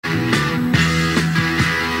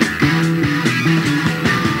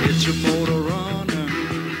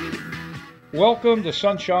Welcome to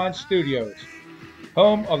Sunshine Studios,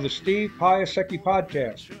 home of the Steve Piasecki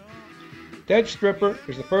podcast. Dead Stripper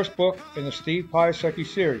is the first book in the Steve Piasecki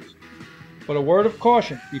series, but a word of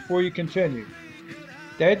caution before you continue.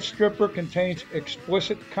 Dead Stripper contains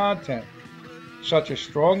explicit content, such as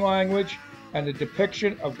strong language and the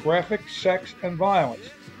depiction of graphic sex and violence,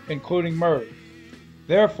 including murder.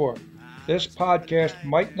 Therefore, this podcast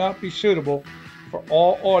might not be suitable for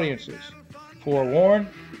all audiences. Forewarned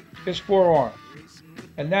is forearmed.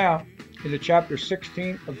 And now, into chapter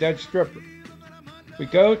 16 of Dead Stripper. We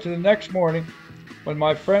go to the next morning when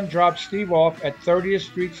my friend drops Steve off at 30th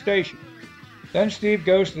Street Station. Then Steve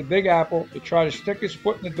goes to the Big Apple to try to stick his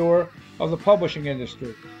foot in the door of the publishing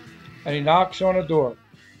industry. And he knocks on a door,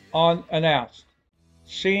 unannounced.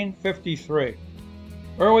 Scene 53.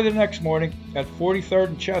 Early the next morning at 43rd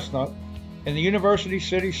and Chestnut in the University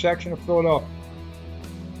City section of Philadelphia.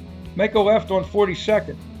 Make a left on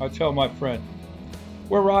 42nd, I tell my friend.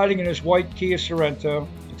 We're riding in his white Kia Sorento.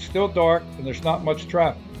 It's still dark and there's not much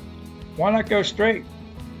traffic. Why not go straight?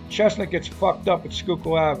 Chestnut gets fucked up at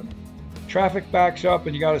Schuylkill Avenue. Traffic backs up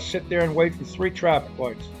and you gotta sit there and wait for 3 traffic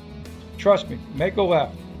lights. Trust me, make a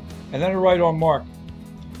left and then a right on Market.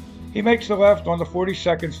 He makes the left on the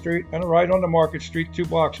 42nd Street and a right on the Market Street 2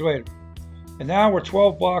 blocks later. And now we're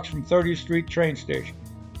 12 blocks from 30th Street train station.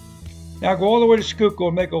 Now go all the way to Schuylkill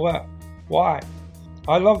and make a left. Why?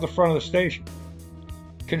 I love the front of the station.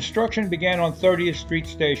 Construction began on 30th Street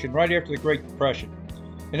Station right after the Great Depression,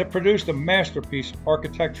 and it produced a masterpiece of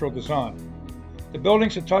architectural design. The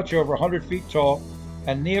building's a touch over 100 feet tall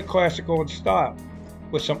and neoclassical in style,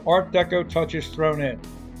 with some Art Deco touches thrown in.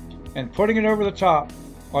 And putting it over the top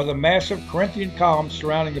are the massive Corinthian columns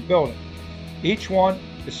surrounding the building. Each one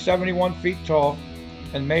is 71 feet tall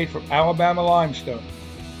and made from Alabama limestone.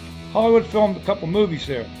 Hollywood filmed a couple movies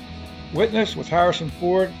there. Witness with Harrison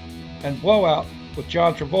Ford and Blowout with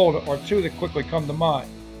John Travolta are 2 that quickly come to mind.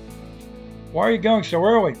 Why are you going so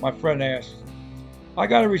early? My friend asks. I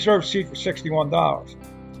got a reserved seat for $61.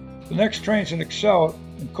 The next train's an Excel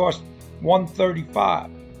and cost $135.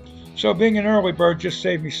 So being an early bird just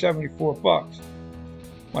saved me $74.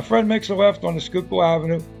 My friend makes a left on the Schuylkill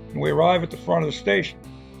Avenue and we arrive at the front of the station.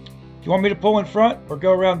 Do you want me to pull in front or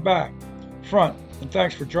go around back? Front, and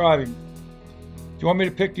thanks for driving. Do you want me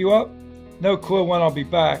to pick you up? No clue when I'll be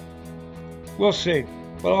back. We'll see,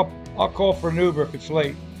 but I'll call for an Uber if it's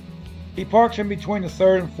late. He parks in between the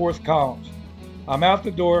 3rd and 4th columns. I'm out the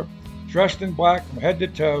door, dressed in black from head to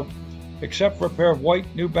toe, except for a pair of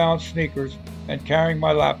white New Balance sneakers and carrying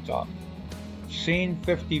my laptop. Scene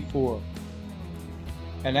 54.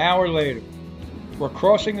 An hour later, we're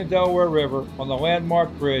crossing the Delaware River on the landmark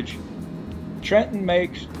bridge. Trenton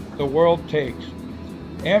makes, the world takes.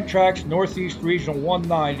 Amtrak's Northeast Regional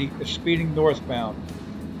 190 is speeding northbound.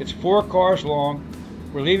 It's 4 cars long.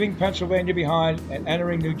 We're leaving Pennsylvania behind and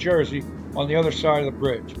entering New Jersey on the other side of the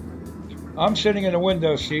bridge. I'm sitting in the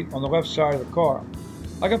window seat on the left side of the car.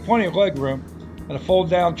 I got plenty of leg room and a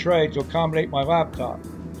fold-down tray to accommodate my laptop.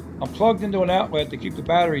 I'm plugged into an outlet to keep the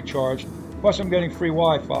battery charged, plus I'm getting free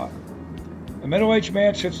Wi-Fi. A middle-aged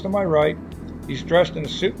man sits to my right. He's dressed in a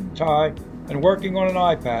suit and tie and working on an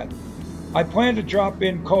iPad. I plan to drop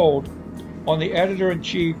in cold on the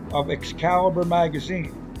editor-in-chief of Excalibur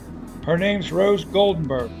magazine. Her name's Rose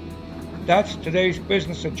Goldenberg. That's today's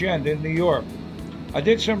business agenda in New York. I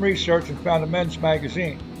did some research and found a men's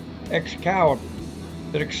magazine, Excalibur,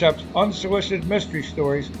 that accepts unsolicited mystery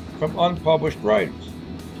stories from unpublished writers.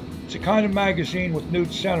 It's a kind of magazine with nude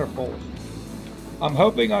centerfolds. I'm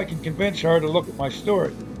hoping I can convince her to look at my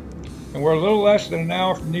story. And we're a little less than an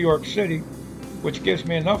hour from New York City, which gives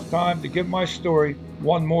me enough time to give my story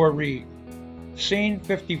one more read. Scene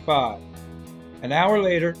 55. An hour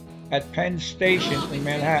later, at Penn Station in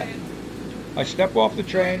Manhattan. I step off the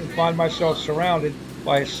train and find myself surrounded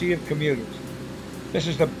by a sea of commuters. This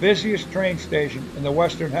is the busiest train station in the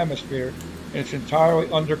Western Hemisphere, and it's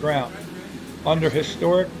entirely underground, under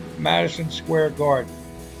historic Madison Square Garden.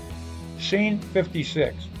 Scene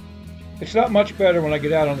 56. It's not much better when I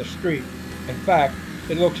get out on the street. In fact,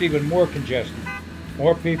 it looks even more congested.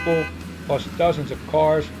 More people, plus dozens of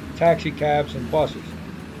cars, taxi cabs, and buses.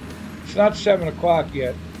 It's not 7 o'clock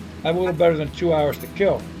yet. I have a little better than 2 hours to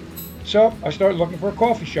kill. So I start looking for a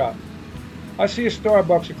coffee shop. I see a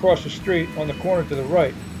Starbucks across the street on the corner to the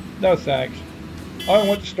right. No thanks. I only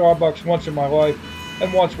went to Starbucks once in my life,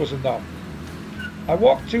 and once was enough. I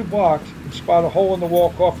walk 2 blocks and spot a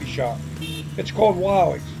hole-in-the-wall coffee shop. It's called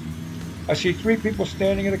Wally's. I see 3 people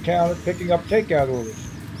standing at a counter picking up takeout orders.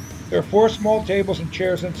 There are 4 small tables and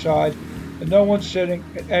chairs inside, and no one's sitting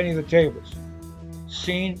at any of the tables.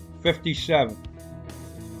 Scene 57.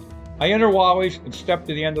 I enter Wally's and step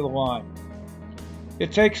to the end of the line.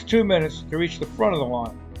 It takes 2 minutes to reach the front of the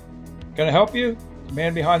line. Can I help you? The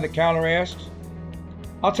man behind the counter asks.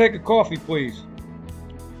 I'll take a coffee, please.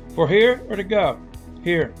 For here or to go?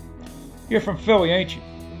 Here. You're from Philly, ain't you?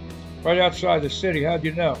 Right outside the city, how'd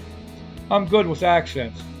you know? I'm good with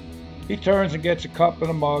accents. He turns and gets a cup and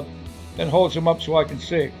a mug, then holds them up so I can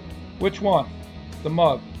see. Which one? The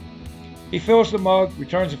mug. He fills the mug,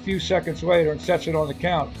 returns a few seconds later, and sets it on the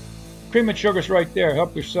counter. Cream and sugar's right there.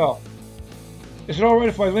 Help yourself. Is it all right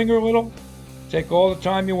if I linger a little? Take all the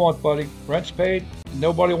time you want, buddy. Rent's paid, and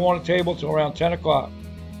nobody will want a table till around 10 o'clock.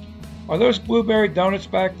 Are those blueberry donuts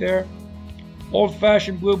back there?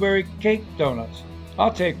 Old-fashioned blueberry cake donuts.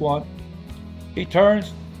 I'll take one. He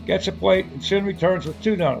turns, gets a plate, and soon returns with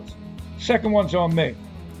 2 donuts. Second one's on me.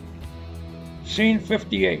 Scene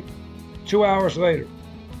 58. 2 hours later.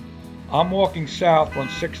 I'm walking south on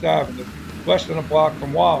 6th Avenue, less than a block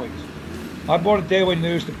from Wally's. I bought a Daily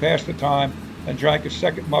News to pass the time and drank a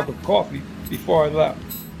second mug of coffee before I left.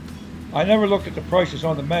 I never looked at the prices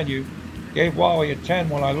on the menu, gave Wally a 10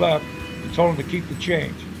 when I left, and told him to keep the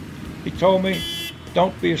change. He told me,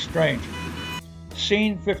 don't be a stranger.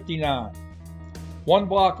 Scene 59. 1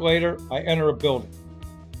 block later, I enter a building.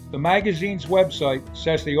 The magazine's website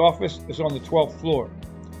says the office is on the 12th floor.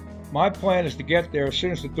 My plan is to get there as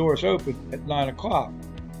soon as the doors open at 9 o'clock.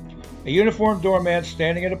 A uniformed doorman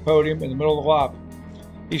standing at a podium in the middle of the lobby.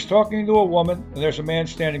 He's talking to a woman, and there's a man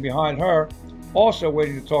standing behind her, also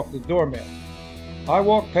waiting to talk to the doorman. I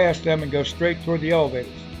walk past them and go straight toward the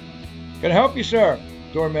elevators. Can I help you, sir?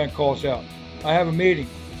 The doorman calls out. I have a meeting.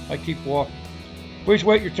 I keep walking. Please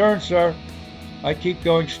wait your turn, sir. I keep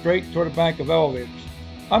going straight toward a bank of elevators.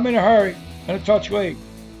 I'm in a hurry and a touch late.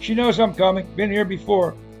 She knows I'm coming. Been here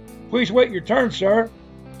before. Please wait your turn, sir.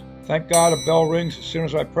 Thank God a bell rings as soon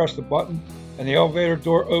as I press the button and the elevator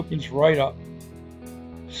door opens right up.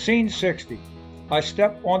 Scene 60. I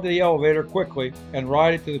step onto the elevator quickly and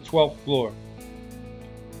ride it to the 12th floor.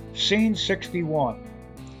 Scene 61.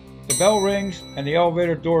 The bell rings and the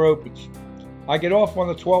elevator door opens. I get off on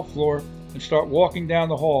the 12th floor and start walking down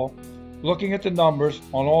the hall, looking at the numbers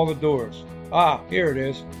on all the doors. Ah, here it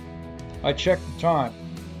is. I check the time.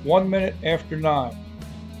 1 minute after 9.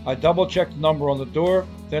 I double check the number on the door,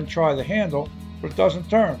 then try the handle, but it doesn't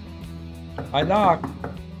turn. I knock,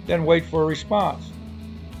 then wait for a response.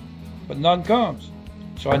 But none comes.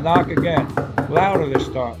 So I knock again, louder this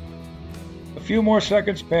time. A few more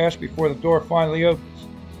seconds pass before the door finally opens.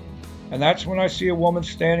 And that's when I see a woman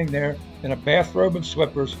standing there in a bathrobe and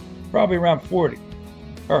slippers, probably around 40.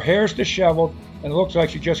 Her hair's disheveled and it looks like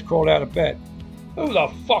she just crawled out of bed. Who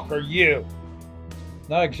the fuck are you?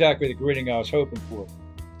 Not exactly the greeting I was hoping for.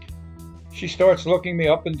 She starts looking me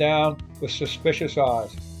up and down with suspicious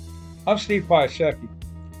eyes. I'm Steve Piasecki.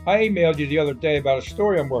 I emailed you the other day about a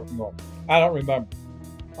story I'm working on. I don't remember.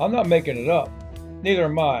 I'm not making it up. Neither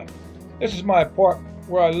am I. This is my apartment,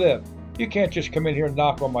 where I live. You can't just come in here and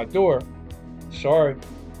knock on my door. Sorry.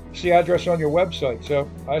 It's the address on your website, so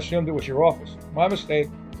I assumed it was your office. My mistake.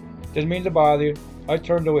 Didn't mean to bother you. I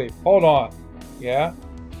turned to leave. Hold on. Yeah?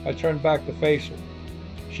 I turned back to face her.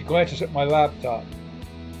 She glances at my laptop.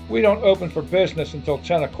 We don't open for business until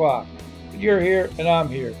 10 o'clock. But you're here and I'm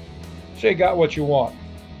here. So you got what you want.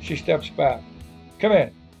 She steps back. Come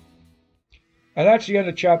in. And that's the end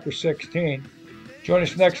of chapter 16. Join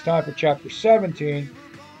us next time for chapter 17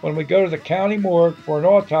 when we go to the county morgue for an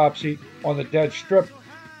autopsy on the dead stripper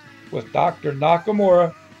with Dr.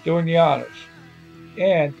 Nakamura doing the honors.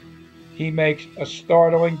 And he makes a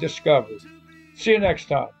startling discovery. See you next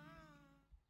time.